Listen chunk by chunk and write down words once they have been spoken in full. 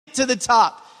to the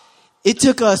top. It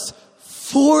took us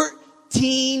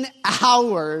 14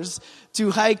 hours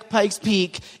to hike Pikes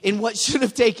Peak in what should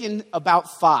have taken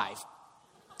about 5.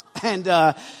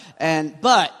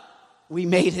 But we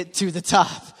made it to the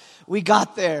top. We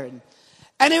got there.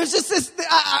 And it was just this,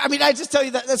 I just tell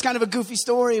you that that's kind of a goofy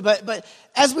story, but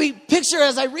as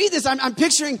I read this, I'm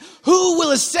picturing who will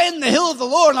ascend the hill of the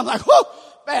Lord. And I'm like, whoo,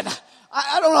 man,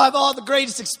 I don't know, I have all the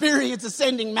greatest experience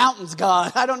ascending mountains,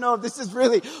 God. I don't know if this is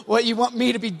really what you want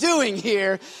me to be doing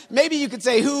here. Maybe you could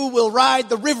say who will ride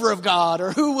the river of God,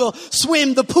 or who will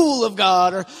swim the pool of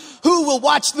God, or who will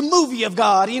watch the movie of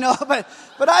God,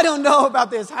 but I don't know about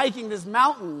this hiking this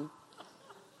mountain.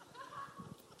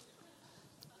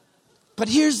 But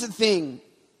here's the thing.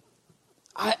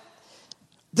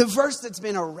 The verse that's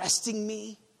been arresting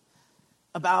me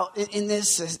about in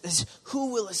this is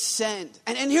who will ascend.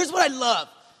 And here's what I love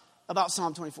about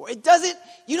Psalm 24. It doesn't,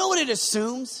 you know what it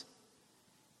assumes?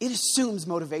 It assumes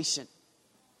motivation.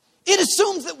 It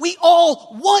assumes that we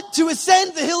all want to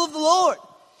ascend the hill of the Lord.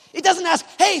 It doesn't ask,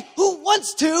 hey, who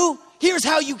wants to? Here's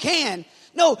how you can.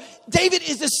 No, David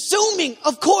is assuming,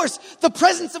 of course, the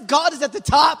presence of God is at the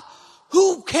top.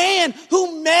 Who can,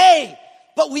 who may,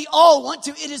 but we all want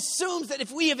to. It assumes that if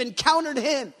we have encountered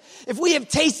him, if we have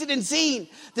tasted and seen,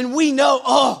 then we know,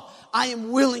 I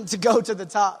am willing to go to the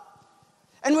top.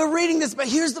 And we're reading this, but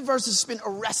here's the verse that's been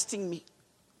arresting me.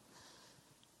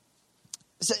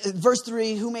 Verse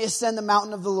 3, who may ascend the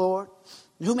mountain of the Lord,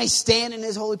 and who may stand in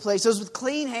his holy place, those with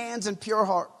clean hands and pure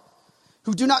heart,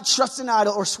 who do not trust in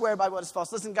idol or swear by what is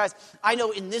false. Listen, guys, I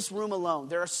know in this room alone,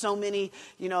 there are so many,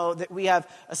 that we have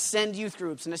Ascend youth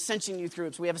groups and Ascension youth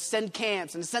groups. We have Ascend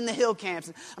camps and Ascend the Hill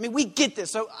camps. We get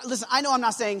this. So listen, I know I'm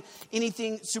not saying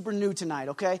anything super new tonight,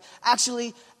 okay?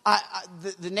 Actually,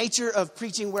 the nature of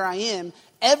preaching where I am,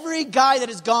 every guy that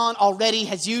has gone already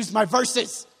has used my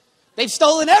verses. They've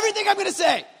stolen everything I'm going to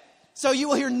say. So you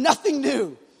will hear nothing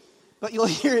new, but you'll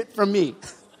hear it from me.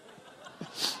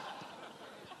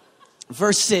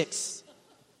 Verse 6,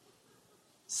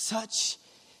 such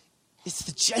is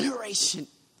the generation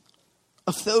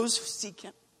of those who seek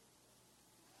him.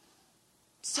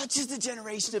 Such is the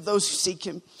generation of those who seek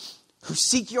him, who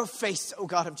seek your face, O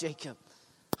God of Jacob.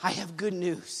 I have good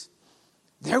news.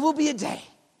 There will be a day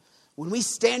when we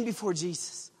stand before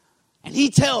Jesus and he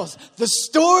tells the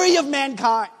story of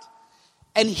mankind,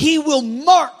 and he will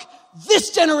mark, this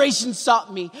generation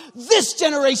sought me. This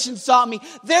generation sought me.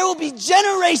 There will be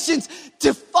generations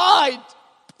defined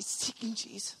by seeking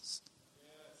Jesus.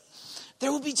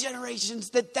 There will be generations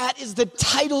that is the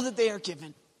title that they are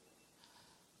given.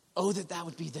 Oh, that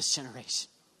would be this generation.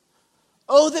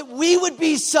 Oh, that we would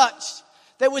be such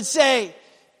that would say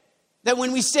that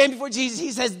when we stand before Jesus,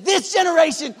 he says, this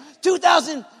generation,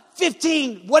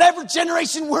 2015, whatever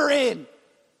generation we're in,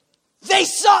 they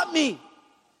sought me.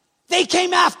 They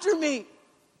came after me.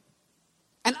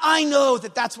 And I know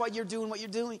that that's why you're doing what you're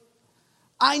doing.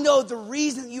 I know the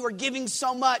reason you are giving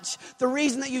so much, the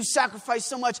reason that you sacrifice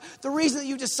so much, the reason that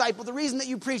you disciple, the reason that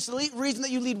you preach, the reason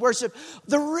that you lead worship,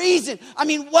 the reason,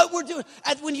 what we're doing.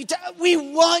 We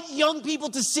want young people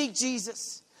to seek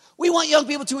Jesus. We want young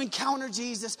people to encounter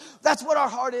Jesus. That's what our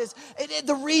heart is.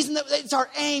 The reason that it's our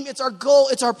aim, it's our goal,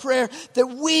 it's our prayer, that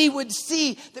we would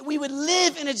see, that we would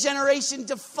live in a generation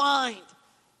defined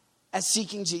as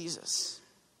seeking Jesus.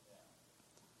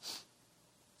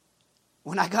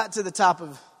 When I got to the top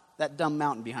of that dumb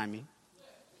mountain behind me,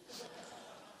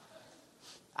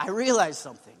 I realized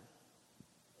something.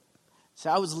 So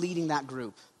I was leading that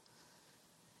group.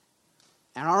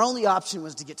 And our only option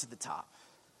was to get to the top.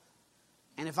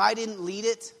 And if I didn't lead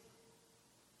it,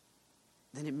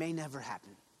 then it may never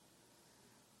happen.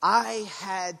 I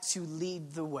had to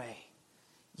lead the way.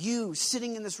 You,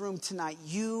 sitting in this room tonight,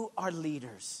 you are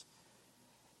leaders.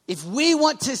 If we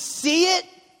want to see it,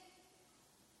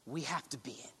 we have to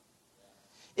be it.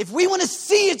 If we want to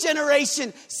see a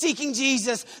generation seeking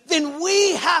Jesus, then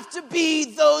we have to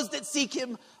be those that seek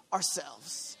him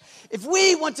ourselves. If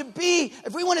we want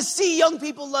to see young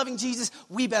people loving Jesus,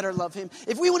 we better love him.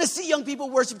 If we want to see young people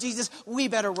worship Jesus, we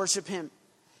better worship him.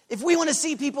 If we want to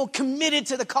see people committed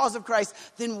to the cause of Christ,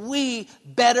 then we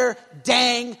better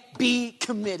dang be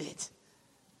committed.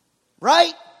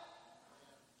 Right?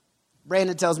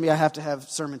 Brandon tells me I have to have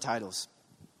sermon titles.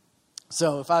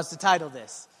 So if I was to title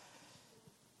this,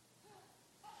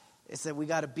 it's that we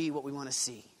got to be what we want to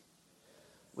see.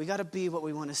 We got to be what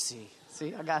we want to see.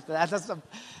 See, I got that.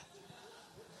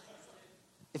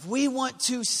 If we want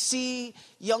to see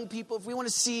young people, if we want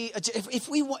to see, if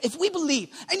we believe,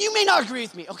 and you may not agree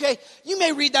with me, okay? You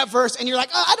may read that verse and you're like,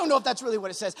 I don't know if that's really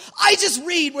what it says. I just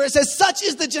read where it says, such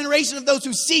is the generation of those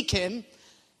who seek him.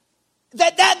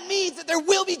 That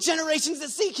generations that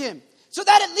seek him. So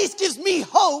that at least gives me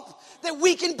hope that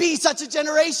we can be such a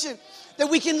generation, that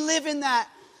we can live in that.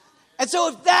 And so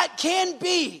if that can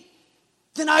be,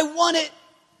 then I want it.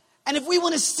 And if we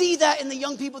want to see that in the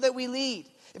young people that we lead,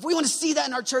 if we want to see that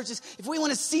in our churches, if we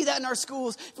want to see that in our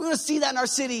schools, if we want to see that in our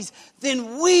cities,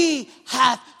 then we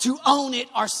have to own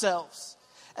it ourselves.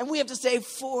 And we have to say,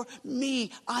 for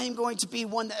me, I am going to be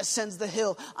one that ascends the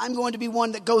hill. I'm going to be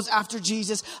one that goes after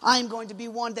Jesus. I am going to be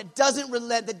one that doesn't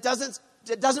relent, that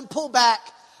doesn't pull back.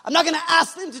 I'm not going to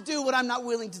ask them to do what I'm not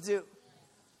willing to do.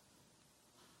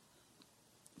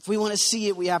 If we want to see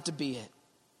it, we have to be it.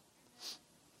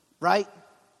 Right?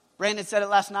 Brandon said it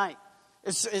last night.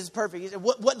 It's perfect. He said,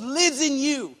 what lives in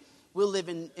you will live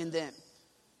in them.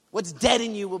 What's dead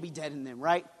in you will be dead in them,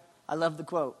 right? I love the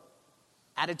quote.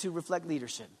 Attitude reflect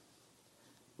leadership.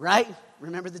 Right?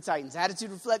 Remember the Titans.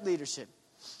 Attitude reflect leadership.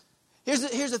 Here's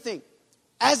the thing.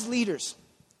 As leaders,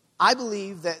 I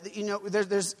believe that,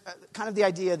 there's kind of the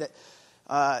idea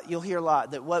that you'll hear a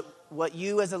lot, that what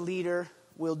you as a leader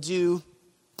will do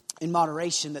in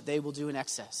moderation, that they will do in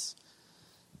excess.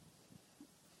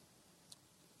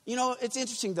 It's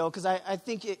interesting, though, because I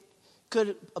think it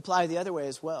could apply the other way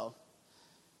as well.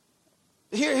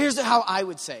 Here's how I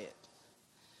would say it.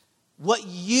 What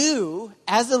you,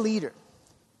 as a leader,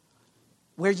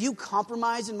 where you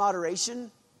compromise in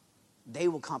moderation, they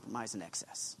will compromise in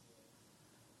excess.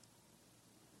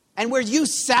 And where you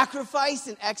sacrifice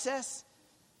in excess,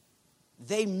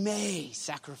 they may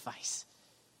sacrifice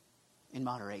in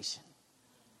moderation.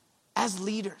 As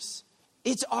leaders,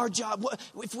 it's our job.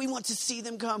 If we want to see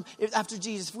them come after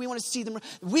Jesus, if we want to see them,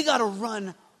 we got to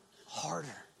run harder.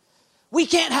 We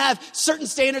can't have certain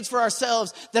standards for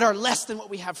ourselves that are less than what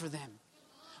we have for them.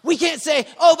 We can't say,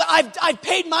 oh, but I've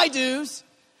paid my dues.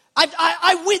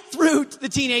 I went through the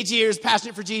teenage years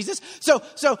passionate for Jesus. So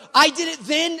I did it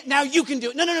then, now you can do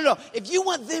it. No. If you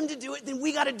want them to do it, then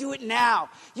we got to do it now.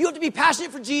 You have to be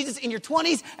passionate for Jesus in your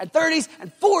 20s and 30s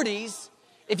and 40s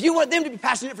if you want them to be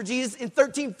passionate for Jesus in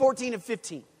 13, 14, and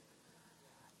 15.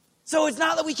 So it's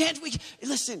not that we can't.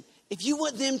 Listen, if you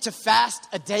want them to fast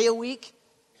a day a week,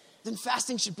 then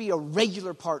fasting should be a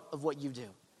regular part of what you do.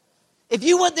 If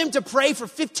you want them to pray for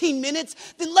 15 minutes,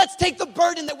 then let's take the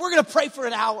burden that we're going to pray for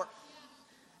an hour.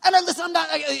 And listen, I'm not,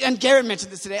 and Garrett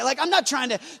mentioned this today, I'm not trying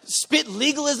to spit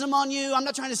legalism on you. I'm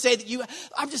not trying to say that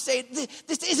I'm just saying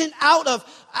this isn't out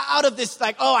of this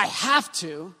I have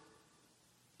to.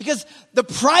 Because the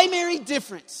primary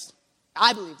difference,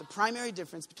 I believe the primary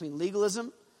difference between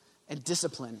legalism and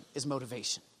discipline is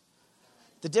motivation.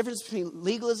 The difference between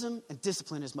legalism and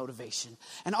discipline is motivation.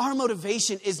 And our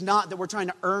motivation is not that we're trying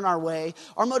to earn our way.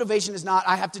 Our motivation is not,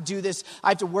 I have to do this. I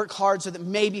have to work hard so that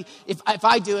maybe if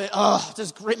I do it,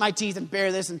 just grit my teeth and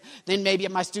bear this, and then maybe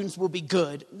my students will be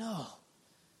good. No,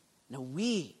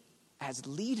 we as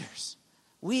leaders,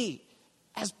 we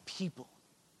as people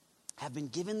have been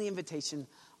given the invitation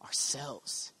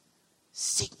ourselves.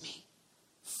 Seek me,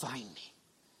 find me.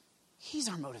 He's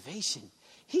our motivation.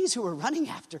 He's who we're running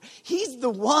after. He's the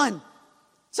one.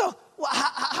 So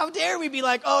how dare we be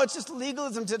like, it's just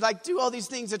legalism to do all these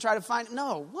things to try to find him.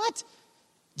 No, what?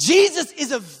 Jesus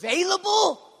is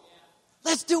available.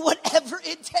 Let's do whatever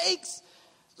it takes.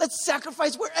 Let's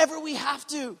sacrifice wherever we have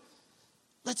to.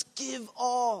 Let's give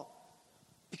all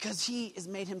because he has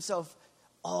made himself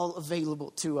all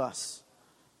available to us.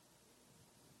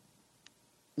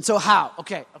 And so how?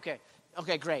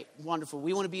 Okay, great, wonderful.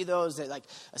 We want to be those that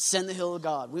ascend the hill of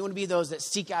God. We want to be those that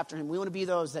seek after him. We want to be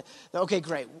those that okay,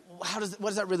 great. What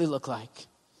does that really look like?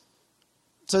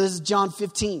 So this is John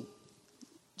 15.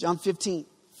 John 15,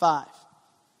 5.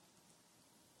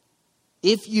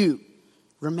 If you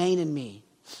remain in me,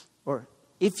 or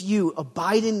if you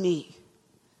abide in me,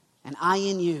 and I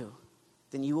in you,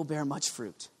 then you will bear much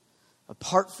fruit.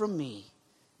 Apart from me,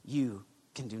 you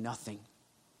can do nothing.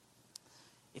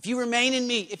 If you remain in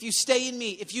me, if you stay in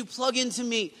me, if you plug into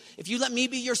me, if you let me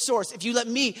be your source, if you let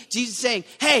me, Jesus saying,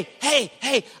 hey,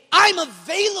 I'm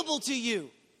available to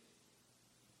you.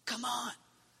 Come on,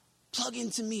 plug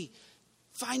into me.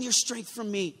 Find your strength from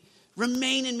me.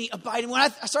 Remain in me, abide. And when I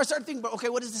started thinking about, okay,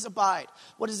 what does this abide?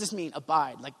 What does this mean,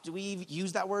 abide? Do we even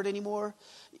use that word anymore?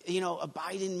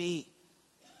 Abide in me.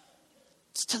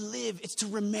 It's to live, it's to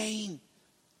remain,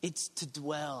 it's to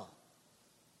dwell.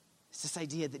 It's this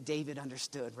idea that David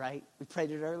understood, right? We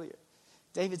prayed it earlier.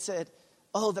 David said,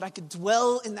 that I could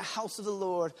dwell in the house of the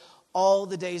Lord all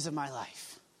the days of my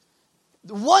life.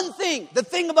 The one thing, the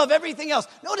thing above everything else.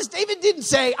 Notice David didn't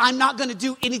say, I'm not going to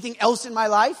do anything else in my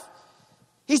life.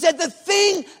 He said the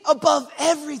thing above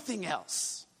everything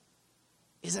else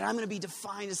is that I'm going to be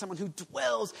defined as someone who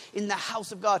dwells in the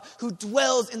house of God, who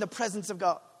dwells in the presence of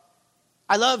God.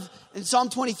 I love in Psalm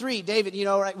 23, David,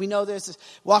 right? We know this is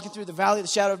walking through the valley of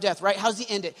the shadow of death, right? How does he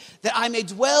end it? That I may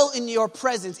dwell in your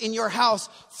presence, in your house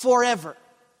forever.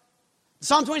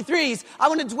 Psalm 23 is, I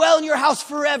want to dwell in your house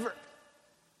forever.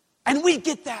 And we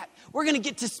get that. We're going to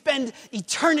get to spend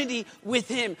eternity with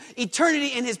him, eternity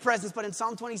in his presence. But in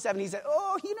Psalm 27, he said,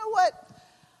 oh, you know what?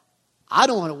 I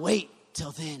don't want to wait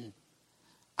till then.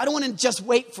 I don't want to just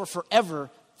wait for forever,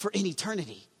 for in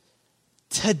eternity.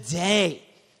 Today,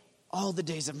 all the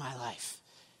days of my life.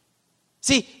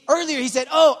 See, earlier he said,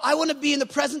 oh, I want to be in the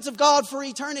presence of God for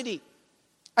eternity.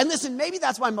 And listen, maybe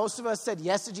that's why most of us said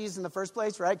yes to Jesus in the first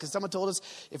place, right? Because someone told us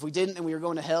if we didn't, then we were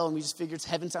going to hell, and we just figured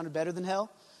heaven sounded better than hell.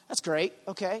 That's great,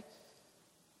 okay.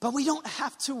 But we don't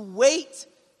have to wait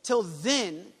till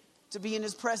then to be in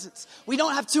his presence. We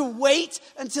don't have to wait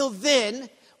until then.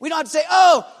 We don't have to say,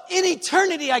 oh, in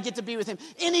eternity I get to be with him.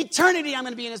 In eternity I'm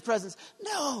going to be in his presence.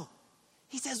 No.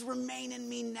 He says, remain in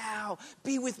me now.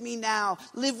 Be with me now.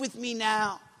 Live with me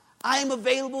now. I am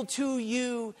available to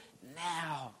you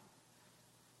now.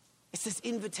 It's this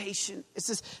invitation. It's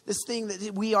this thing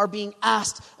that we are being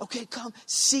asked. Okay, come,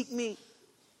 seek me.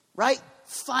 Right?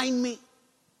 Find me.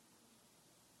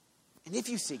 And if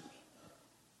you seek me,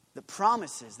 the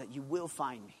promise is that you will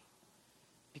find me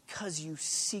because you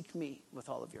seek me with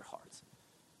all of your heart.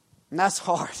 And that's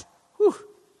hard. Whew.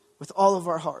 With all of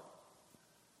our heart.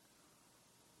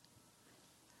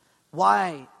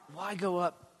 Why go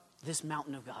up this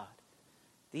mountain of God?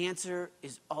 The answer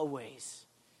is always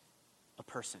a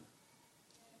person.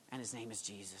 And his name is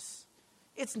Jesus.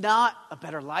 It's not a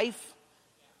better life.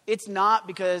 It's not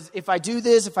because if I do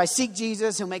this, if I seek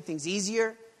Jesus, he'll make things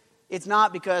easier. It's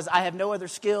not because I have no other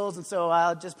skills and so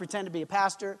I'll just pretend to be a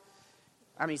pastor.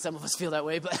 I mean, some of us feel that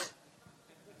way, but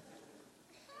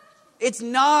it's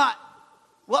not.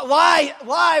 Why?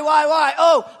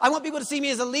 Oh, I want people to see me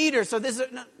as a leader. So this is,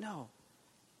 no.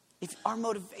 If our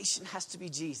motivation has to be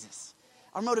Jesus.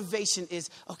 Our motivation is,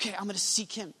 okay, I'm going to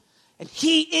seek him. And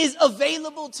he is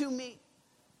available to me.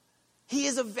 He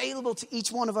is available to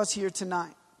each one of us here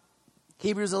tonight.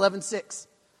 Hebrews 11:6.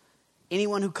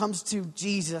 Anyone who comes to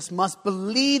Jesus must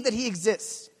believe that he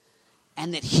exists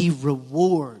and that he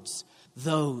rewards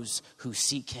those who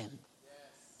seek him.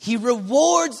 He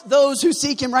rewards those who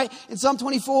seek him, right? In Psalm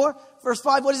 24, verse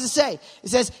 5, what does it say? It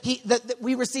says that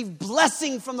we receive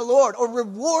blessing from the Lord or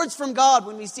rewards from God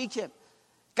when we seek him.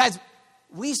 Guys,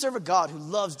 we serve a God who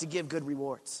loves to give good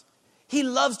rewards. He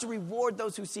loves to reward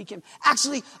those who seek him.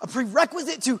 Actually, a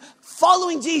prerequisite to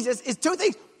following Jesus is two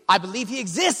things. I believe he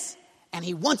exists and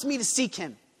he wants me to seek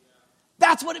him.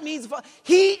 That's what it means.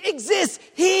 He exists.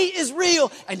 He is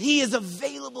real and he is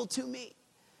available to me.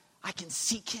 I can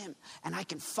seek him and I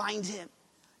can find him.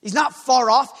 He's not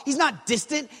far off. He's not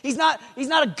distant. He's not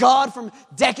a God from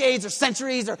decades or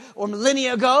centuries or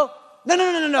millennia ago.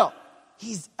 No.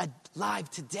 He's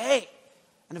alive today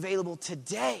and available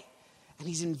today. And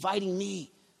he's inviting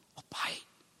me, abide,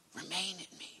 remain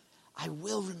in me. I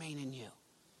will remain in you.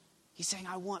 He's saying,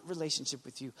 I want relationship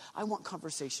with you. I want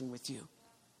conversation with you.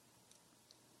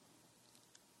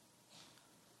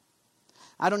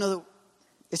 I don't know,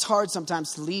 it's hard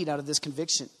sometimes to lead out of this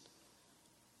conviction.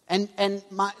 And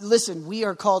listen, we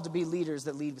are called to be leaders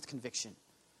that lead with conviction.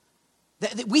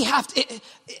 That we have to,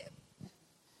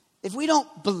 if we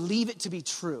don't believe it to be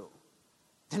true,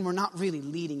 then we're not really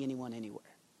leading anyone anywhere.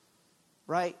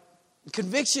 Right?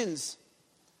 Convictions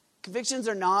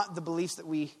are not the beliefs that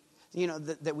we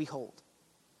hold.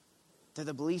 They're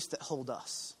the beliefs that hold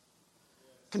us.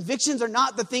 Convictions are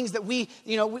not the things that we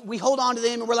hold on to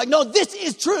them and we're like, no, this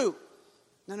is true.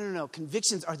 No.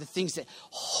 Convictions are the things that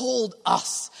hold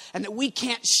us and that we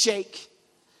can't shake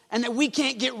and that we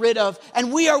can't get rid of.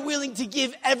 And we are willing to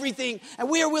give everything and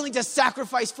we are willing to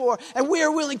sacrifice for and we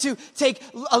are willing to take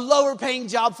a lower paying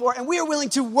job for and we are willing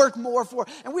to work more for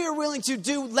and we are willing to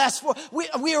do less for.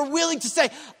 We are willing to say,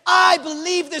 I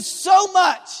believe this so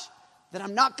much that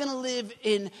I'm not going to live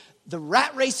in the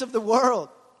rat race of the world.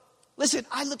 Listen,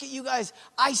 I look at you guys.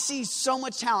 I see so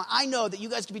much talent. I know that you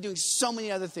guys could be doing so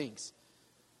many other things.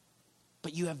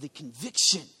 But you have the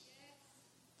conviction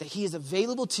that he is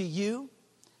available to you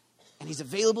and he's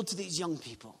available to these young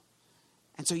people.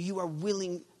 And so you are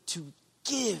willing to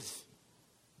give.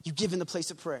 You give in the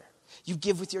place of prayer. You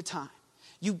give with your time.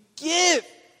 You give.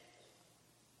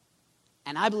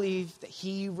 And I believe that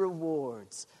he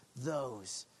rewards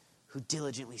those who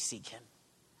diligently seek him.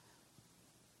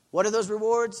 What are those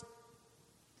rewards?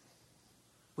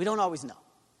 We don't always know.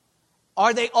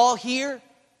 Are they all here?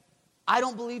 I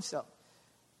don't believe so.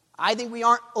 I think we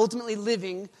aren't ultimately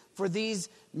living for these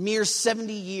mere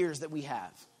 70 years that we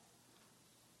have.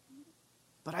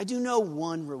 But I do know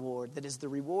one reward that is the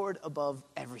reward above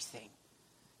everything.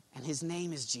 And his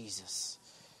name is Jesus.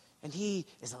 And he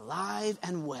is alive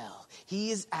and well.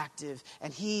 He is active.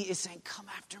 And he is saying, come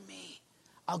after me.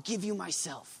 I'll give you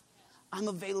myself. I'm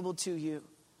available to you.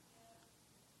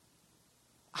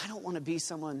 I don't want to be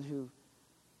someone who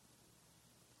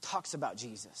talks about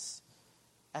Jesus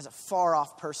as a far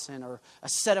off person or a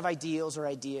set of ideals or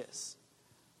ideas.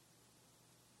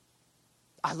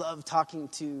 I love talking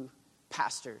to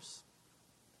pastors.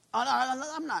 Oh,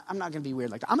 no, I'm not going to be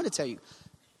weird like that. I'm going to tell you,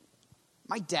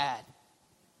 my dad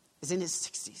is in his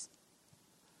 60s.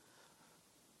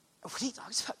 When he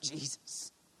talks about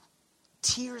Jesus,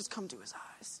 tears come to his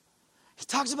eyes. He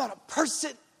talks about a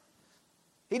person.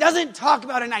 He doesn't talk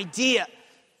about an idea.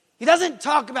 He doesn't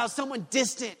talk about someone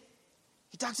distant.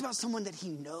 He talks about someone that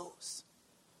he knows.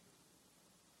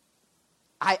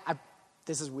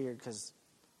 This is weird because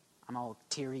I'm all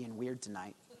teary and weird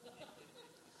tonight.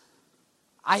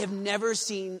 I have never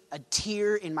seen a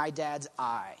tear in my dad's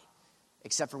eye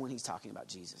except for when he's talking about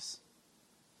Jesus.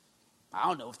 I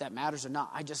don't know if that matters or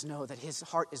not. I just know that his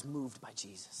heart is moved by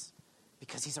Jesus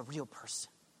because he's a real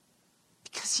person.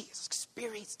 Because he has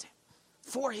experienced him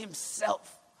for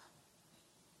himself.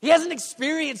 He hasn't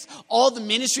experienced all the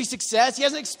ministry success. He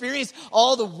hasn't experienced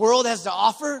all the world has to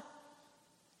offer.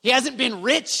 He hasn't been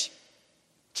rich.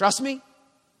 Trust me.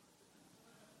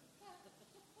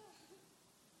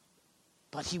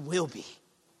 But he will be.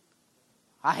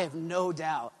 I have no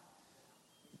doubt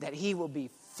that he will be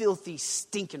filthy,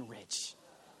 stinking rich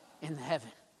in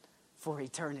heaven for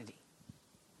eternity.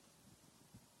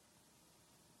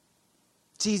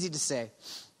 It's easy to say.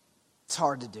 It's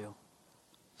hard to do.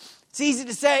 It's easy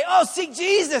to say, oh, seek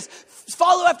Jesus.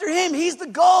 Follow after him. He's the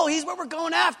goal. He's what we're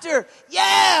going after.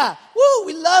 Yeah. Woo,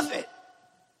 we love it.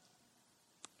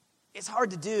 It's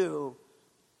hard to do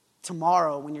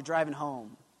tomorrow when you're driving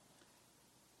home,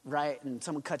 right? And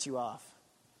someone cuts you off.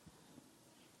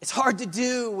 It's hard to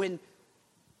do when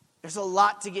there's a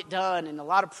lot to get done and a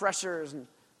lot of pressures and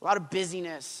a lot of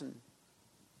busyness. And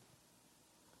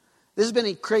this has been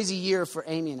a crazy year for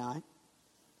Amy and I.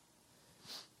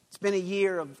 It's been a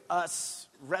year of us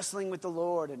wrestling with the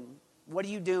Lord and what are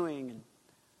you doing? And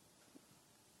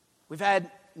we've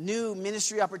had new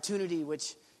ministry opportunity,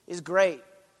 which is great.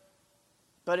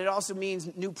 But it also means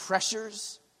new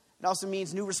pressures. It also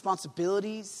means new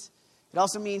responsibilities. It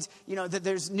also means, that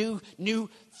there's new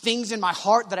things in my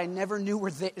heart that I never knew were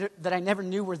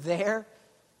there,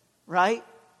 right?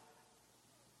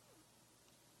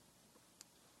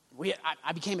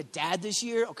 I became a dad this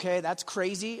year. Okay, that's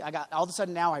crazy. All of a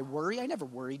sudden now I worry. I never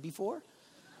worried before.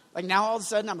 Like now all of a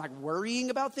sudden I'm like worrying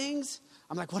about things.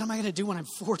 I'm like, what am I going to do when I'm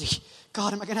 40?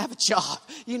 God, am I going to have a job?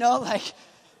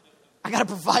 I got to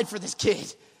provide for this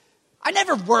kid. I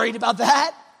never worried about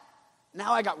that.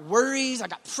 Now I got worries. I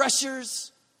got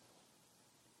pressures.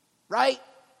 Right?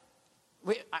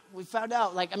 We found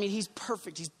out, he's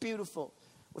perfect. He's beautiful.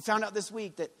 We found out this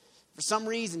week that for some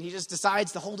reason he just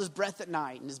decides to hold his breath at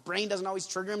night and his brain doesn't always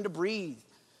trigger him to breathe.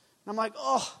 And I'm like,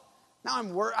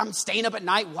 now I'm staying up at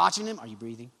night watching him. Are you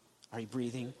breathing? Are you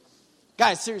breathing?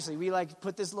 Guys, seriously, we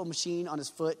put this little machine on his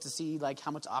foot to see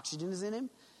how much oxygen is in him.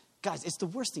 Guys, it's the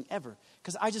worst thing ever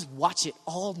because I just watch it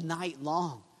all night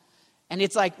long. And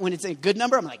it's like when it's a good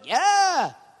number, I'm like,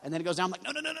 yeah. And then it goes down, I'm like,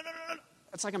 no.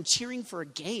 It's like I'm cheering for a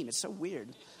game. It's so weird.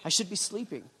 I should be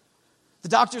sleeping. The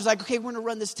doctor's like, okay, we're going to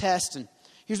run this test. And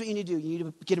here's what you need to do. You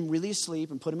need to get him really asleep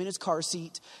and put him in his car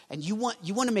seat. And you want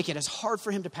to make it as hard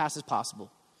for him to pass as possible.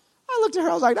 I looked at her.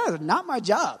 I was like, that is not my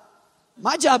job.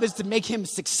 My job is to make him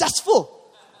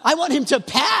successful. I want him to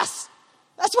pass.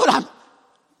 That's what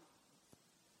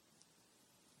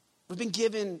We've been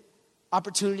given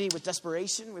opportunity with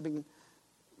desperation. We've been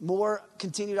more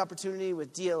continued opportunity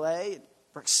with DLA.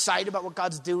 We're excited about what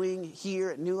God's doing here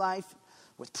at New Life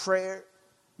with prayer.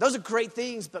 Those are great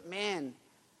things, but man,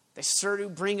 they sure do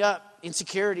bring up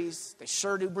insecurities. They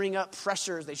sure do bring up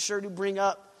pressures. They sure do bring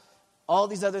up all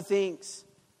these other things.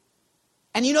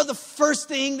 And the first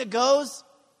thing that goes?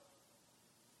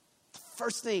 The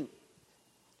first thing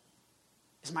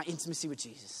is my intimacy with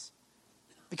Jesus.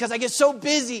 Because I get so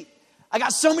busy. I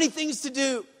got so many things to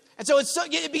do. And so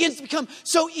it begins to become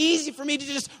so easy for me to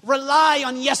just rely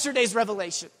on yesterday's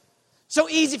revelation. So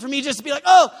easy for me just to be like,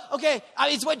 oh, okay,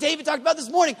 it's what David talked about this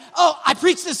morning. Oh, I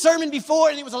preached this sermon before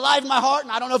and it was alive in my heart.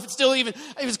 And I don't know if it's still it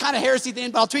was kind of heresy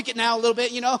then, but I'll tweak it now a little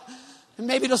bit, And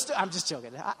maybe it'll still, I'm just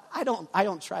joking. I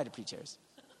don't try to preach heresy.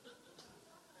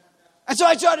 And so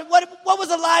I tried to, what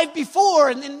was alive before?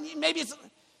 And then maybe it's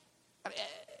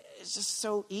just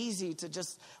so easy to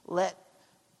just let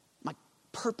my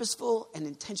purposeful and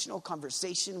intentional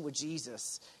conversation with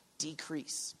Jesus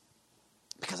decrease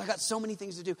because I got so many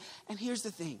things to do. And here's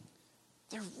the thing.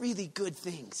 They're really good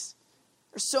things.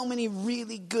 There's so many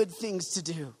really good things to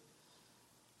do.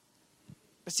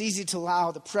 It's easy to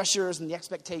allow the pressures and the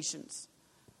expectations,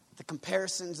 the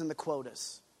comparisons and the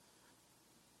quotas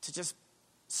to just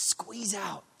squeeze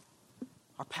out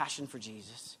our passion for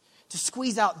Jesus, to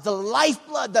squeeze out the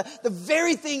lifeblood, the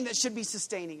very thing that should be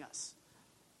sustaining us,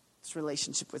 this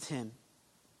relationship with him.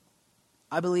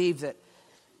 I believe that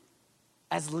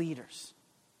as leaders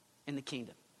in the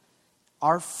kingdom,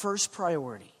 our first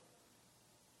priority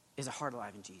is a heart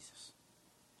alive in Jesus.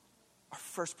 Our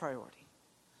first priority.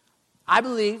 I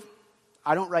believe,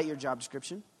 I don't write your job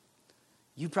description.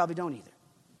 You probably don't either.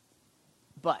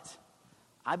 But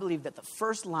I believe that the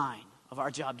first line of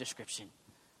our job description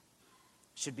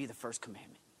should be the first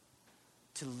commandment.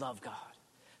 To love God.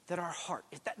 That our heart,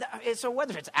 so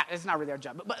whether it's not really our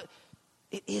job, but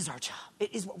it is our job.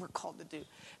 It is what we're called to do.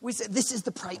 We said, this is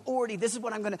the priority. This is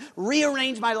what I'm going to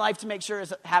rearrange my life to make sure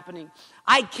is happening.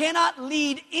 I cannot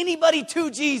lead anybody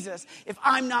to Jesus if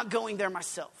I'm not going there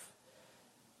myself.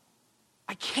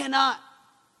 I cannot.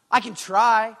 I can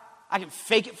try. I can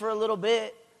fake it for a little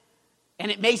bit.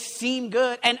 And it may seem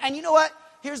good. And you know what?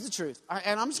 Here's the truth.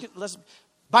 And I'm just going to,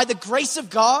 by the grace of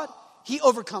God, he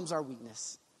overcomes our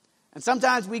weakness. And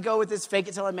sometimes we go with this fake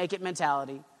it till I make it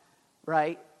mentality,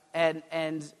 right? And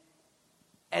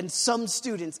some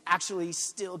students actually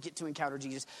still get to encounter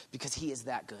Jesus because he is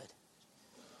that good.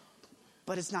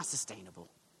 But it's not sustainable.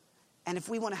 And if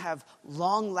we want to have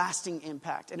long-lasting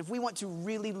impact, and if we want to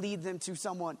really lead them to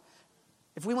someone,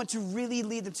 if we want to really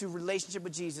lead them to a relationship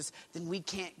with Jesus, then we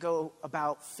can't go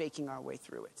about faking our way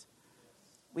through it.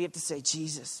 We have to say,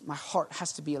 Jesus, my heart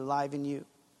has to be alive in you.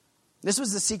 This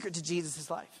was the secret to Jesus'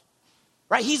 life.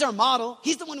 Right? He's our model.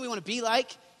 He's the one we want to be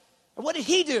like. And what did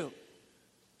he do?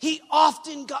 He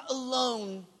often got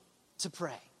alone to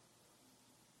pray.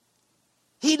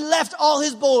 He left all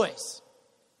his boys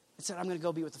and said, I'm going to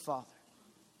go be with the Father.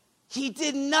 He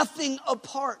did nothing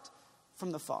apart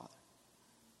from the Father.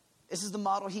 This is the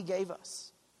model he gave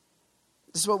us.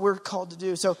 This is what we're called to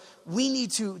do. So we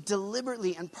need to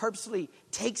deliberately and purposely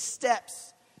take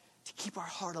steps to keep our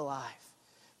heart alive,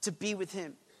 to be with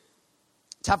him,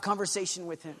 to have conversation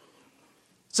with him.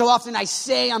 So often I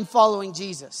say I'm following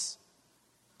Jesus,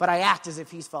 but I act as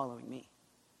if he's following me.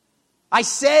 I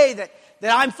say that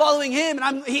I'm following him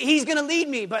and he's going to lead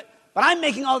me, but I'm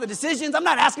making all the decisions. I'm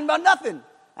not asking about nothing.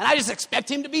 And I just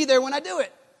expect him to be there when I do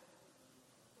it.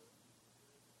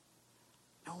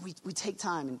 No, we take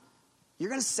time, and you're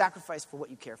going to sacrifice for what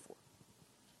you care for.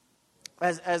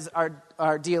 As our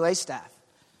DLA staff,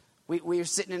 we were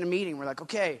sitting in a meeting. We're like,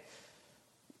 okay,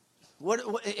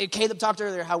 what Caleb talked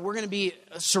earlier, how we're going to be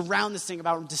surround this thing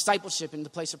about discipleship in the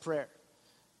place of prayer.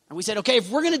 And we said, okay, if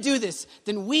we're going to do this,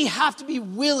 then we have to be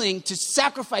willing to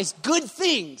sacrifice good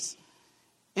things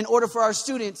in order for our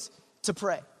students to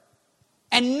pray.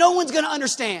 And no one's going to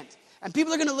understand. And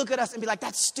people are going to look at us and be like,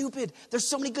 that's stupid. There's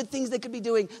so many good things they could be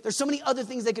doing. There's so many other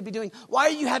things they could be doing. Why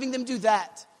are you having them do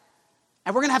that?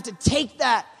 And we're going to have to take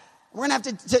that. We're going to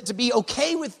have to be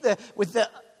okay with the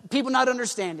people not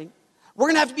understanding. We're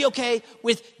going to have to be okay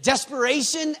with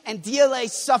desperation and DLA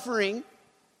suffering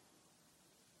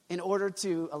in order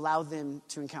to allow them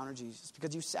to encounter Jesus.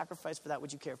 Because you sacrifice for that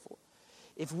which you care for.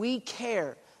 If we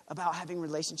care about having a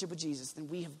relationship with Jesus, then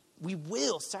we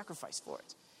will sacrifice for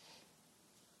it.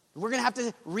 We're going to have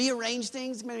to rearrange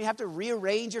things. You're going to have to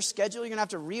rearrange your schedule. You're going to have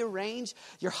to rearrange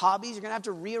your hobbies. You're going to have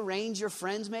to rearrange your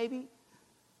friends maybe.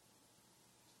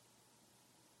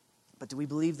 But do we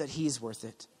believe that he is worth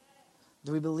it?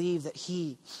 Do we believe that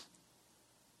he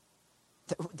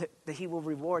will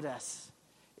reward us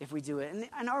if we do it?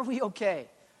 And are we okay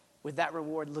with that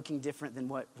reward looking different than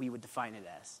what we would define it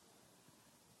as?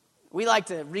 We like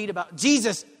to read about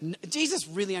Jesus. Jesus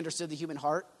really understood the human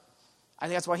heart. I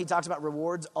think that's why he talks about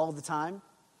rewards all the time.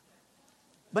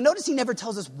 But notice he never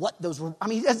tells us what those,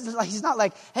 he's not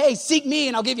like, hey, seek me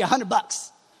and I'll give you $100,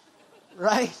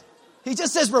 right? He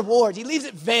just says reward. He leaves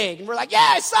it vague. And we're like, yeah,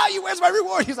 I saw you. Where's my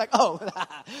reward? He's like, oh,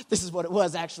 this is what it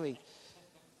was actually.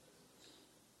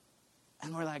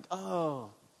 And we're like,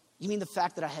 oh, you mean the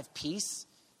fact that I have peace?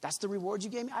 That's the reward you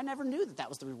gave me? I never knew that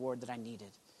was the reward that I needed.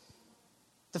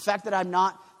 The fact that I'm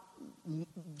not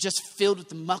just filled with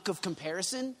the muck of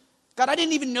comparison. God, I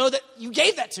didn't even know that you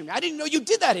gave that to me. I didn't know you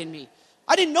did that in me.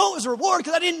 I didn't know it was a reward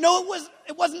because I didn't know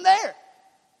it wasn't there.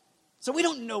 So we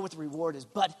don't know what the reward is,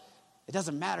 but it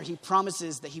doesn't matter. He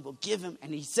promises that he will give him.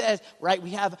 And he says, right, we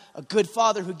have a good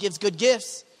father who gives good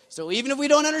gifts. So even if we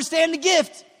don't understand the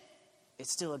gift,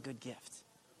 it's still a good gift.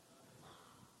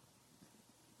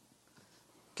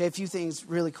 Okay, a few things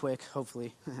really quick,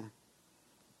 hopefully.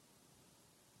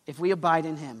 If we abide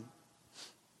in him,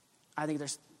 I think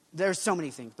there's so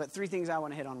many things, but 3 things I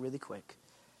want to hit on really quick.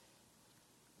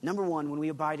 Number 1, when we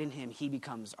abide in him, he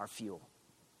becomes our fuel.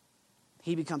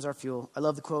 He becomes our fuel. I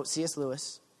love the quote, C.S.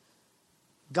 Lewis.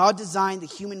 God designed the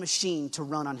human machine to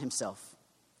run on himself.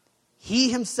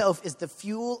 He himself is the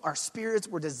fuel our spirits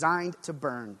were designed to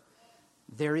burn.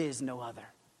 There is no other.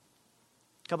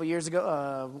 A couple years ago,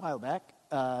 a while back,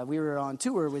 we were on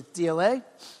tour with DLA,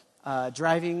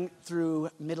 driving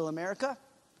through Middle America.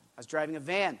 I was driving a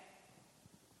van.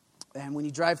 And when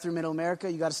you drive through Middle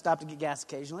America, you got to stop to get gas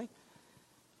occasionally.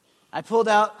 I pulled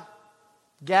out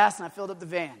gas and I filled up the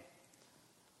van.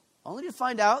 Only to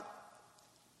find out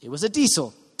it was a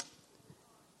diesel.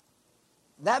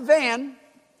 That van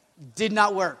did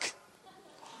not work.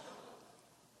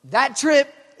 That trip,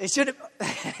 it should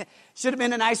have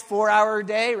been a nice 4-hour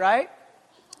day, right?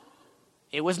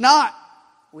 It was not.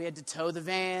 We had to tow the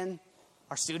van.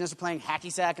 Our students are playing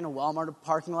hacky sack in a Walmart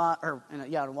parking lot, in a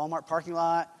Walmart parking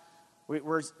lot.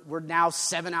 We're now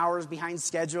 7 hours behind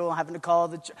schedule, having to call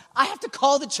the church. I have to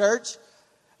call the church.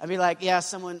 I'd be like, yeah,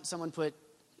 someone put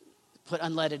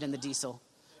unleaded in the diesel.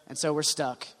 And so we're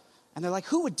stuck. And they're like,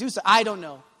 who would do so? I don't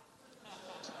know.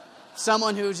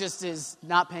 Someone who just is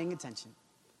not paying attention.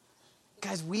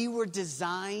 Guys, we were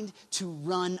designed to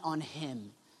run on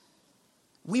him.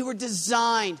 We were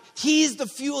designed. He's the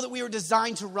fuel that we were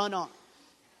designed to run on.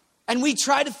 And we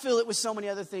try to fill it with so many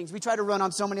other things. We try to run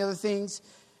on so many other things.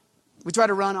 We try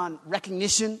to run on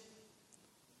recognition,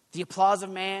 the applause of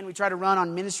man. We try to run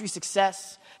on ministry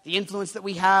success, the influence that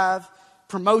we have,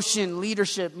 promotion,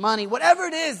 leadership, money, whatever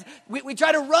it is. We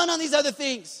try to run on these other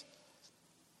things.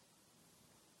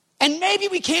 And maybe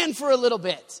we can for a little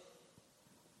bit.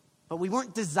 But we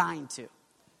weren't designed to.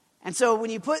 And so when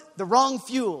you put the wrong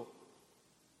fuel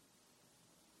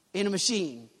in a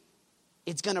machine,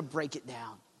 it's going to break it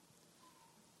down.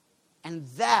 And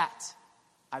that,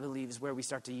 I believe, is where we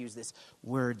start to use this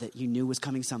word that you knew was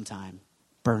coming sometime,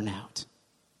 burnout.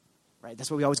 Right? That's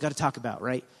what we always got to talk about,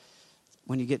 right?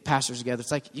 When you get pastors together,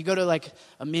 it's like you go to like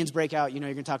a men's breakout, you know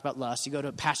you're going to talk about lust. You go to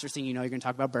a pastor's thing, you know you're going to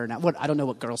talk about burnout. I don't know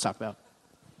what girls talk about.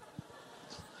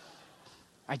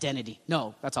 Identity.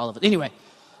 No, that's all of it. Anyway.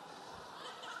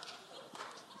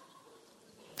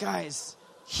 Guys,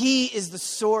 he is the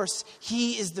source.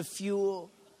 He is the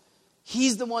fuel.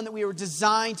 He's the one that we were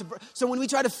designed to. So when we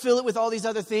try to fill it with all these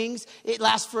other things, it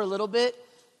lasts for a little bit.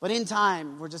 But in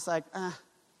time, we're just like, I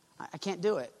can't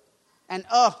do it. And,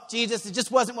 Jesus, it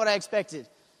just wasn't what I expected.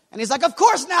 And he's like, of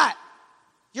course not.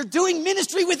 You're doing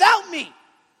ministry without me.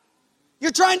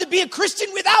 You're trying to be a Christian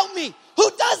without me. Who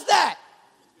does that?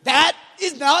 That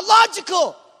is not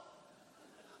logical.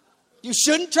 You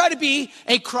shouldn't try to be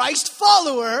a Christ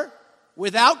follower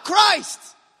without Christ.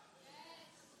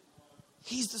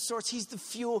 He's the source. He's the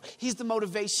fuel. He's the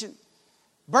motivation.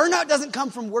 Burnout doesn't come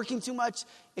from working too much.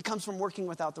 It comes from working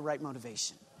without the right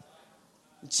motivation.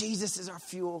 Jesus is our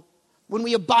fuel. When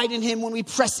we abide in him, when we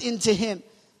press into him,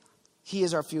 he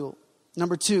is our fuel.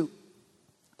 Number 2,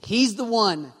 he's the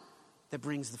one that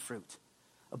brings the fruit.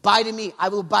 Abide in me, I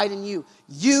will abide in you.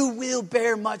 You will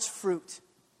bear much fruit.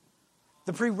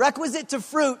 The prerequisite to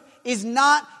fruit is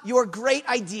not your great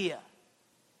idea.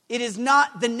 It is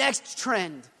not the next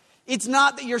trend. It's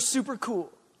not that you're super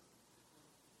cool.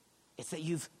 It's that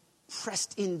you've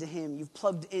pressed into him. You've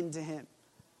plugged into him.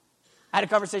 I had a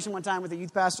conversation one time with a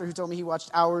youth pastor who told me he watched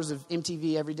hours of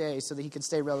MTV every day so that he could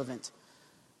stay relevant.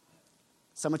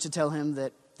 Someone should tell him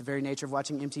that the very nature of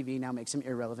watching MTV now makes him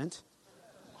irrelevant.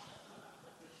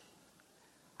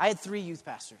 I had 3 youth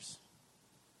pastors.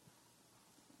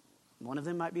 One of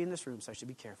them might be in this room, so I should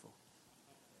be careful.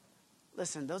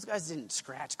 Listen, those guys didn't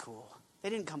scratch cool. They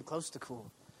didn't come close to cool.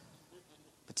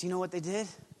 But do you know what they did?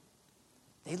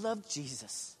 They loved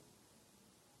Jesus.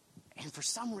 And for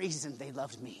some reason, they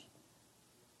loved me.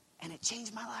 And it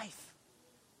changed my life.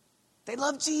 They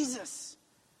loved Jesus.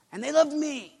 And they loved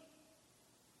me.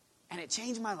 And it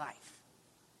changed my life.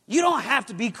 You don't have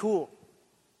to be cool.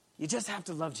 You just have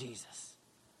to love Jesus.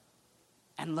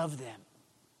 And love them.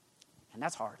 And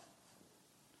that's hard.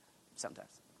 Sometimes.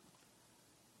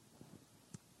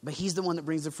 But he's the one that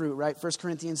brings the fruit, right? 1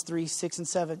 Corinthians 3, 6 and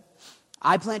 7.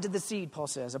 I planted the seed, Paul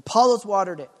says. Apollos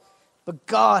watered it. But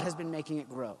God has been making it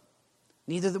grow.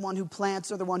 Neither the one who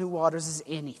plants nor the one who waters is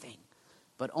anything,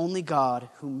 but only God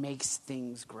who makes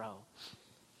things grow.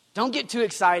 Don't get too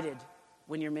excited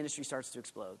when your ministry starts to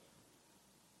explode.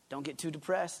 Don't get too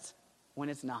depressed when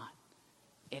it's not.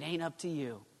 It ain't up to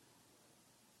you.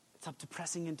 It's up to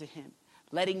pressing into him.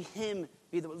 Letting him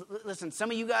be the... Listen,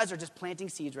 some of you guys are just planting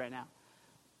seeds right now.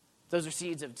 Those are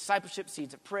seeds of discipleship,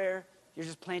 seeds of prayer. You're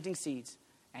just planting seeds.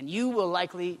 And you will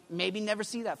likely maybe never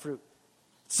see that fruit.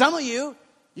 Some of you,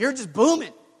 you're just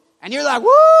booming. And you're like,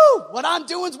 woo, what I'm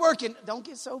doing's working. Don't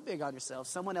get so big on yourself.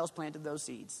 Someone else planted those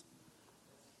seeds.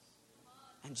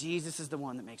 And Jesus is the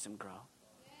one that makes them grow.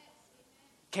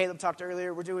 Caleb talked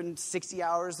earlier, we're doing 60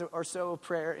 hours or so of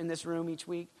prayer in this room each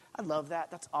week. I love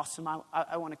that. That's awesome.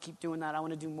 I want to keep doing that. I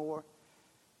want to do more.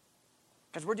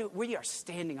 Because we are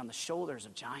standing on the shoulders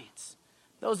of giants.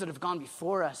 Those that have gone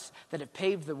before us, that have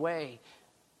paved the way.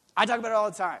 I talk about it all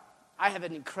the time. I have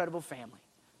an incredible family.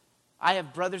 I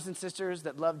have brothers and sisters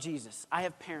that love Jesus. I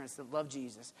have parents that love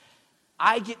Jesus.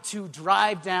 I get to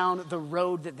drive down the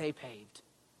road that they paved.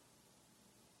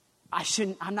 I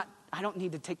don't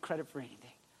need to take credit for anything.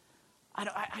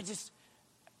 I just,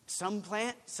 some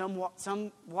plant,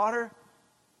 some water,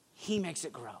 he makes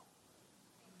it grow.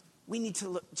 We need to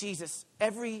look, Jesus,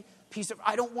 every piece of,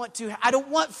 I don't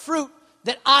want fruit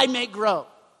that I make grow.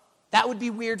 That would be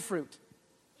weird fruit.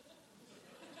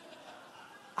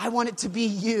 I want it to be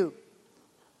you.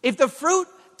 If the fruit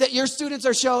that your students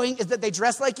are showing is that they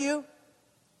dress like you,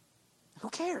 who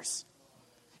cares?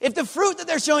 If the fruit that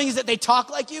they're showing is that they talk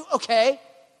like you, okay.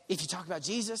 If you talk about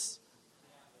Jesus,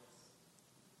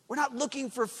 we're not looking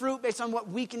for fruit based on what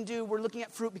we can do. We're looking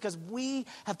at fruit because we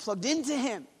have plugged into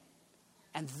him.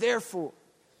 And therefore,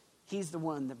 he's the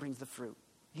one that brings the fruit.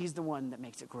 He's the one that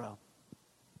makes it grow.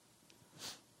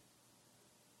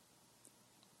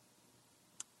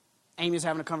 Amy was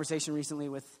having a conversation recently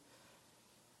with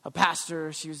a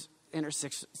pastor. She was in her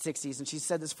 60s, and she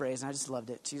said this phrase, and I just loved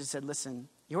it. She just said, listen,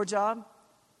 your job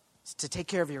is to take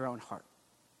care of your own heart.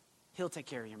 He'll take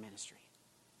care of your ministry.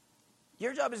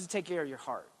 Your job is to take care of your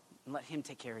heart and let him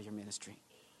take care of your ministry.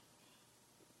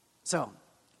 So,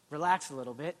 relax a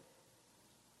little bit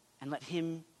and let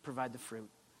him provide the fruit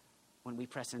when we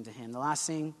press into him. The last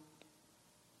thing,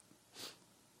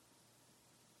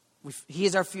 he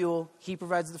is our fuel. He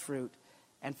provides the fruit.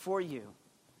 And for you,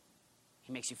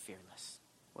 he makes you fearless.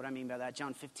 What do I mean by that?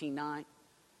 John 15:9.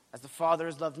 As the Father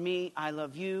has loved me, I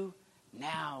love you.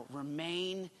 Now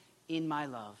remain in my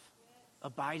love.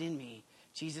 Abide in me.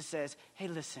 Jesus says, hey,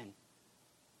 listen.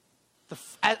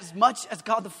 As much as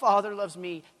God the Father loves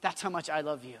me, that's how much I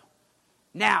love you.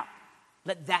 Now,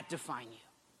 let that define you.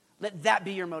 Let that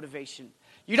be your motivation.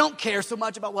 You don't care so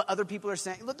much about what other people are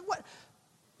saying.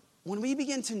 When we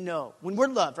begin to know, when we're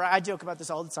loved, right? I joke about this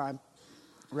all the time,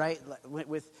 right?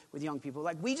 With young people.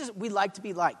 Like, we like to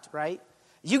be liked, right?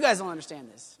 You guys don't understand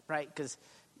this, right? Because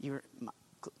you're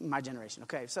my generation.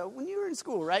 Okay, so when you were in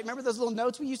school, right? Remember those little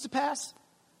notes we used to pass,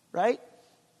 right?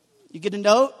 You get a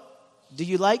note. Do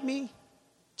you like me?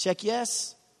 Check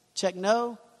yes. Check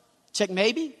no. Check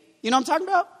maybe. You know what I'm talking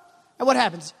about? And what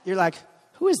happens? You're like,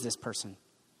 who is this person?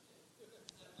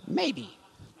 Maybe.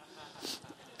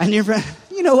 And your friend,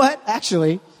 you know what?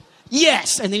 Actually,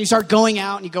 yes. And then you start going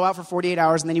out and you go out for 48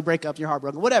 hours and then you break up and you're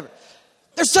heartbroken. Whatever.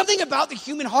 There's something about the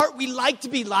human heart. We like to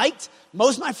be liked.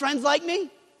 Most of my friends like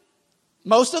me.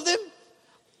 Most of them.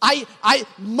 I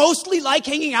mostly like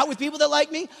hanging out with people that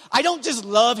like me. I don't just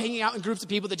love hanging out in groups of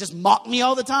people that just mock me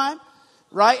all the time,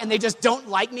 right? And they just don't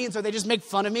like me, and so they just make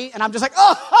fun of me. And I'm just like,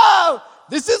 oh,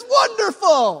 this is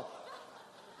wonderful.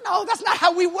 No, that's not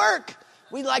how we work.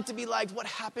 We like to be liked. What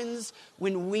happens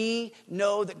when we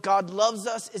know that God loves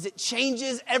us is it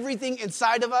changes everything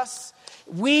inside of us.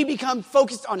 We become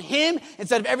focused on him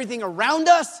instead of everything around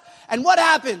us. And what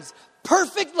happens?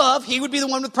 Perfect love, he would be the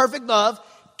one with perfect love,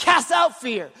 casts out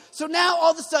fear. So now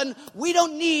all of a sudden, we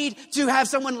don't need to have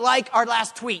someone like our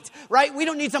last tweet, right? We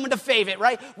don't need someone to fave it,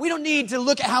 right? We don't need to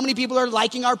look at how many people are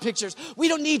liking our pictures. We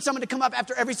don't need someone to come up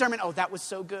after every sermon. Oh, that was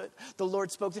so good. The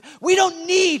Lord spoke to. We don't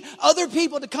need other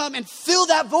people to come and fill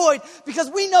that void because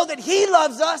we know that he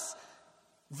loves us.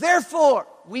 Therefore,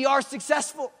 we are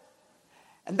successful.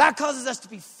 And that causes us to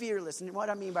be fearless. And what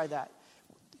I mean by that,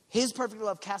 his perfect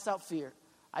love casts out fear.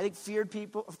 I think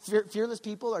fearless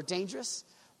people are dangerous.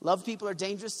 Loved people are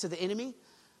dangerous to the enemy.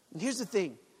 And here's the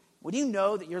thing. When you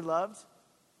know that you're loved,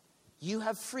 you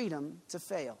have freedom to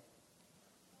fail.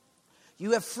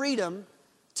 You have freedom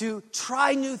to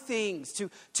try new things,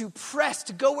 to press,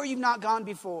 to go where you've not gone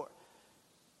before.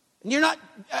 And you're not,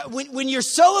 when you're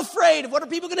so afraid of what are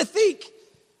people going to think.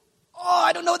 Oh,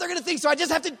 I don't know what they're going to think, so I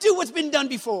just have to do what's been done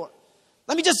before.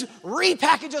 Let me just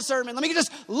repackage a sermon. Let me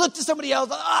just look to somebody else.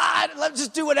 Let's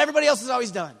just do what everybody else has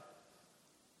always done.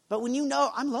 But when you know,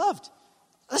 I'm loved.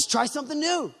 Let's try something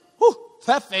new. Whew,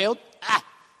 that failed.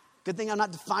 Good thing I'm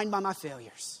not defined by my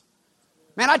failures.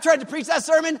 Man, I tried to preach that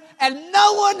sermon and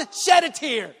no one shed a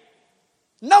tear.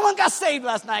 No one got saved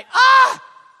last night.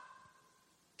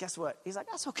 Guess what? He's like,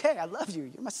 that's okay. I love you.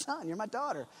 You're my son. You're my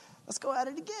daughter. Let's go at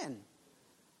it again.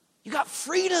 You got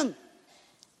freedom.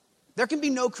 There can be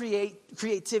no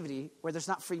creativity where there's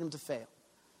not freedom to fail.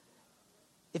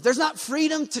 If there's not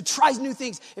freedom to try new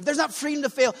things, if there's not freedom to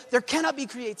fail, there cannot be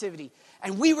creativity.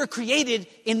 And we were created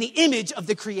in the image of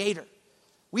the Creator.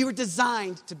 We were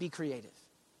designed to be creative.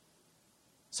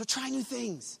 So try new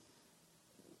things.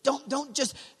 Don't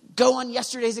just go on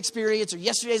yesterday's experience or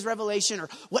yesterday's revelation or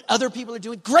what other people are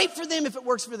doing. Great for them if it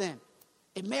works for them.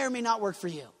 It may or may not work for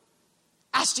you.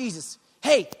 Ask Jesus,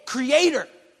 hey, Creator,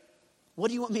 what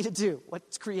do you want me to do?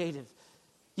 What's creative?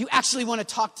 You actually want to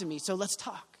talk to me, so let's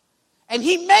talk. And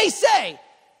he may say,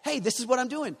 hey, this is what I'm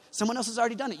doing. Someone else has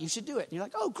already done it. You should do it. And you're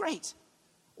like, oh, great.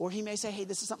 Or he may say, hey,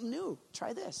 this is something new.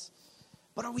 Try this.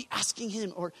 But are we asking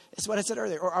him? Or that's what I said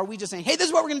earlier. Or are we just saying, hey, this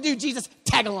is what we're going to do. Jesus,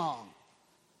 tag along.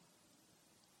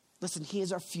 Listen, he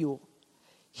is our fuel.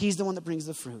 He's the one that brings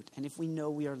the fruit. And if we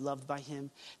know we are loved by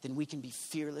him, then we can be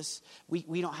fearless.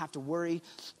 We don't have to worry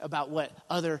about what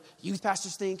other youth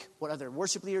pastors think, what other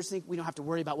worship leaders think. We don't have to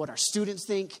worry about what our students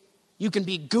think. You can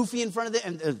be goofy in front of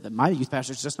them. And my youth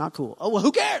pastor is just not cool. Oh, well,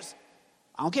 who cares?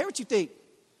 I don't care what you think.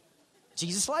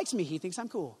 Jesus likes me. He thinks I'm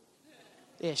cool.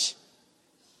 Ish.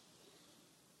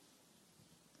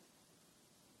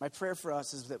 My prayer for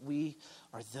us is that we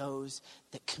are those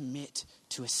that commit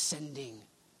to ascending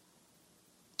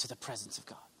to the presence of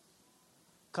God.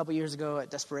 A couple years ago at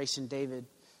Desperation, David,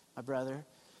 my brother,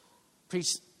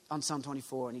 preached on Psalm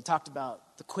 24, and he talked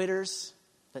about the quitters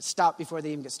that stop before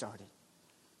they even get started.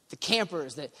 The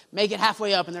campers that make it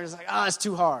halfway up and they're just like, it's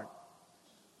too hard.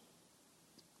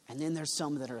 And then there's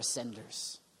some that are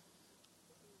ascenders.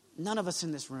 None of us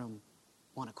in this room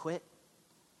want to quit.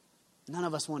 None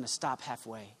of us want to stop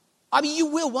halfway. I mean, you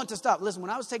will want to stop. Listen, when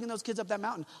I was taking those kids up that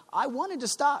mountain, I wanted to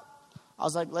stop. I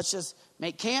was like, let's just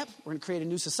make camp. We're going to create a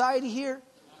new society here.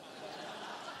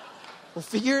 We'll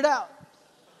figure it out.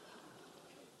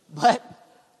 But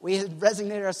we had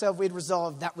resignated ourselves. We had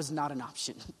resolved that was not an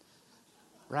option.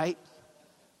 Right?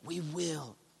 We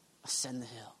will ascend the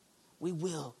hill. We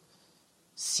will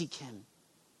seek him.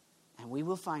 And we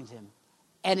will find him.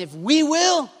 And if we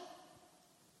will,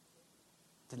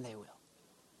 then they will.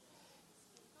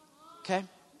 Okay?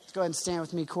 Let's go ahead and stand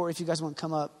with me. Corey, if you guys want to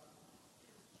come up.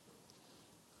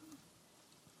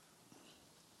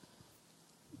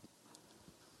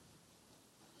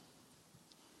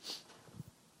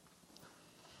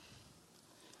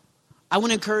 I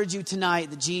want to encourage you tonight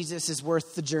that Jesus is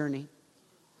worth the journey.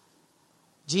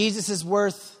 Jesus is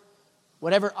worth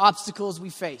whatever obstacles we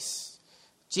face.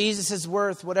 Jesus is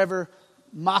worth whatever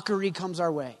mockery comes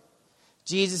our way.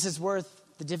 Jesus is worth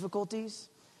the difficulties.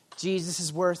 Jesus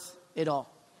is worth it all.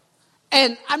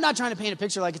 And I'm not trying to paint a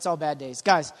picture like it's all bad days.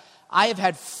 Guys, I have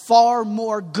had far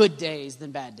more good days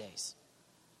than bad days.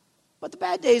 But the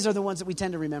bad days are the ones that we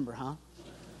tend to remember, huh?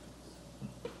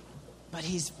 But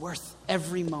he's worth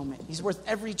every moment. He's worth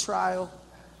every trial.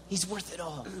 He's worth it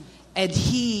all. And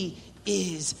he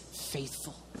is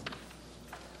faithful.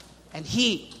 And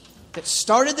he that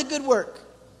started the good work,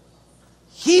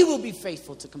 he will be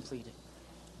faithful to complete it.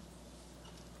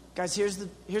 Guys, here's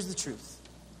the truth.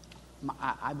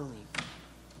 I believe.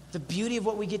 The beauty of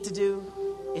what we get to do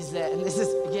is that, and this is,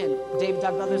 again, David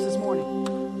talked about this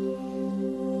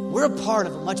morning. We're a part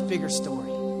of a much bigger story.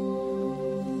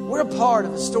 We're a part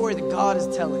of a story that God is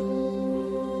telling.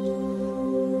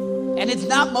 And it's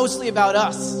not mostly about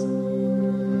us.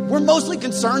 We're mostly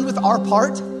concerned with our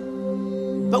part.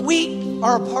 But we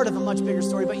are a part of a much bigger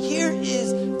story. But here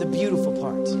is the beautiful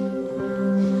part.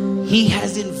 He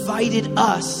has invited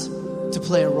us to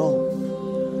play a role.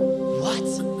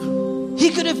 What?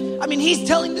 He could have, he's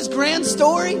telling this grand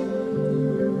story.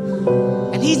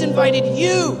 And he's invited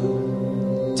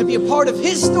you to be a part of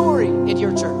his story in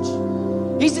your church.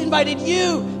 He's invited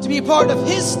you to be a part of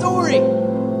his story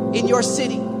in your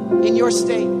city, in your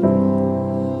state.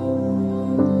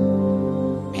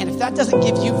 Man, if that doesn't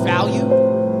give you value,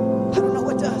 I don't know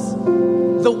what does.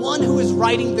 The one who is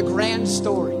writing the grand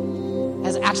story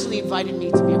has actually invited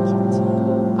me to be a part.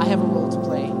 I have a role to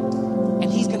play,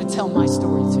 and he's going to tell my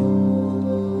story too.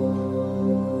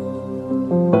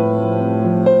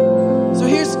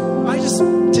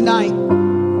 So tonight,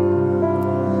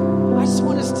 I just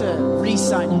want us to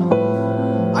re-sign up.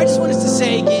 I just want us to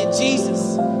say again,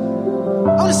 Jesus,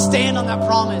 I want to stand on that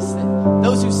promise that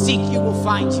those who seek you will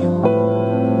find you.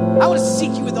 I want to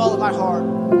seek you with all of my heart.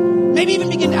 Maybe even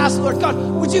begin to ask the Lord, God,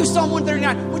 would you, Psalm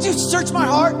 139, would you search my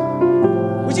heart?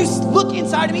 Would you look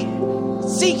inside of me?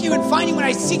 Seek you and finding when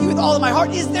I seek you with all of my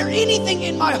heart. Is there anything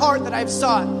in my heart that I've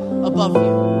sought above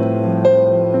you?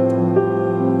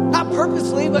 Not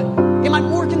purposely, but am I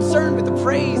more concerned with the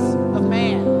praise of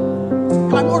man?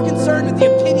 Am I more concerned with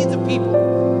the opinions of people?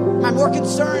 Am I more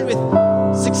concerned with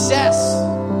success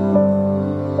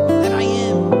than I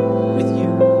am with you?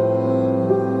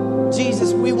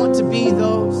 Jesus, we want to be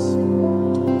those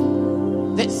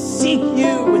that seek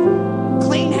you with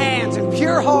clean hands and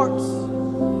pure hearts,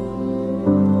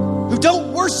 who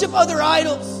don't worship other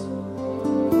idols.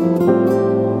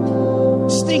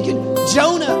 Just thinking,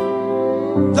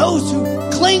 Jonah, those who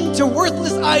cling to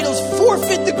worthless idols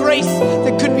forfeit the grace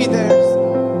that could be theirs.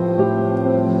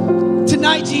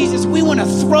 Tonight, Jesus, we want to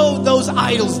throw those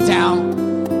idols down.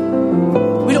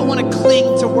 We don't want to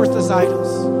cling to worthless idols.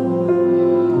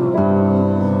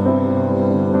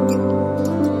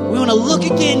 We want to look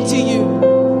again to you.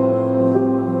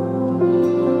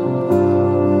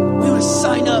 We want to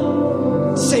sign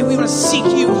up, say we want to seek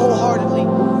you wholeheartedly.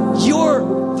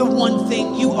 You're the one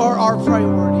thing. You are our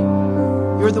priority.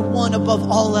 You're the one above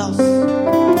all else.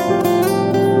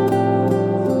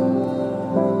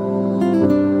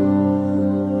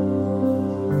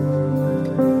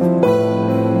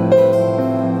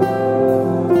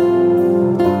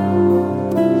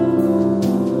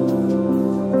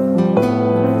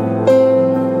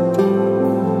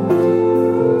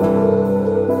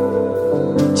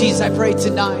 Jesus, I pray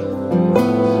tonight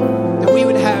that we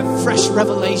would have fresh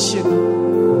revelation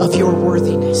of your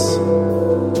worthiness.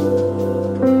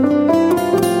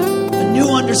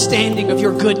 Understanding of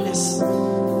your goodness.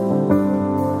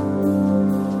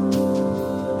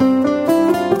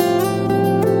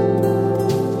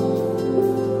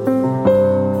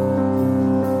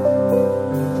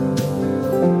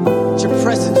 Let your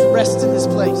presence rest in this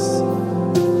place.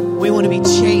 We want to be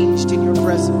changed in your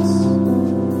presence.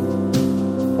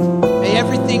 May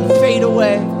everything fade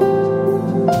away.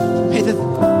 May the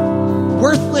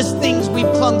worthless things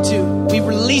we've clung to, we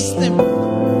release them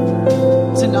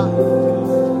tonight.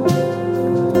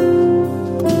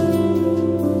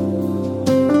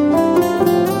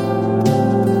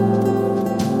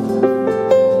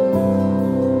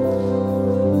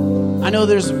 I know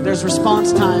there's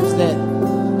response times that,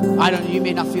 I don't know, you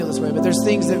may not feel this way, but there's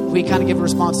things that we kind of give a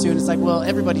response to, and it's like, well,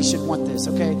 everybody should want this,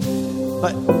 okay?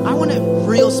 But I want to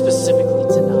real specifically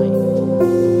tonight,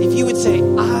 if you would say,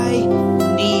 I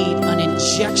need an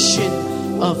injection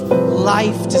of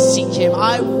life to seek him.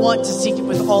 I want to seek him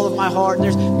with all of my heart.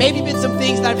 There's maybe been some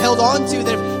things that I've held on to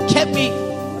that have kept me.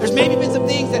 There's maybe been some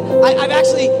things that I've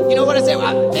actually, you know what I say,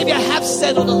 maybe I have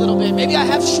settled a little bit. Maybe I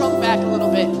have shrunk back a little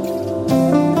bit.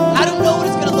 I don't know what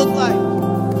it's going to look like,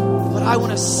 but I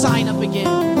want to sign up again.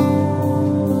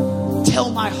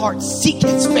 Tell my heart, seek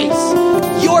his face.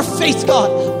 Your face,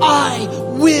 God, I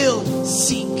will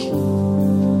seek. If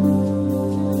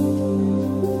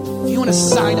you want to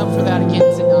sign up for that again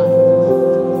tonight,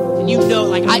 and you know,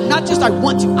 like, not just I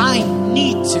want to, I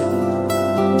need to.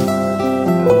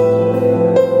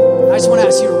 I just want to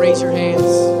ask you to raise your hands.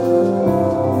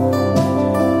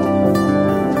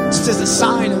 Just as a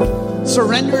sign of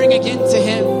surrendering again to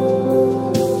him.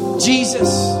 Jesus,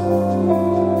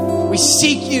 we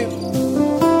seek you.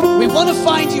 We want to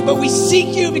find you, but we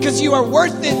seek you because you are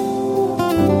worth it.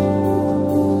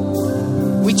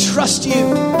 We trust you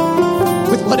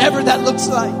with whatever that looks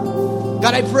like.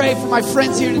 God, I pray for my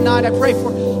friends here tonight. I pray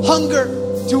for hunger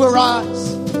to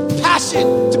arise,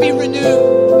 passion to be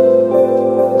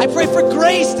renewed. I pray for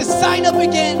grace to sign up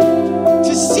again,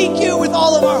 to seek you with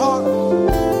all of our heart.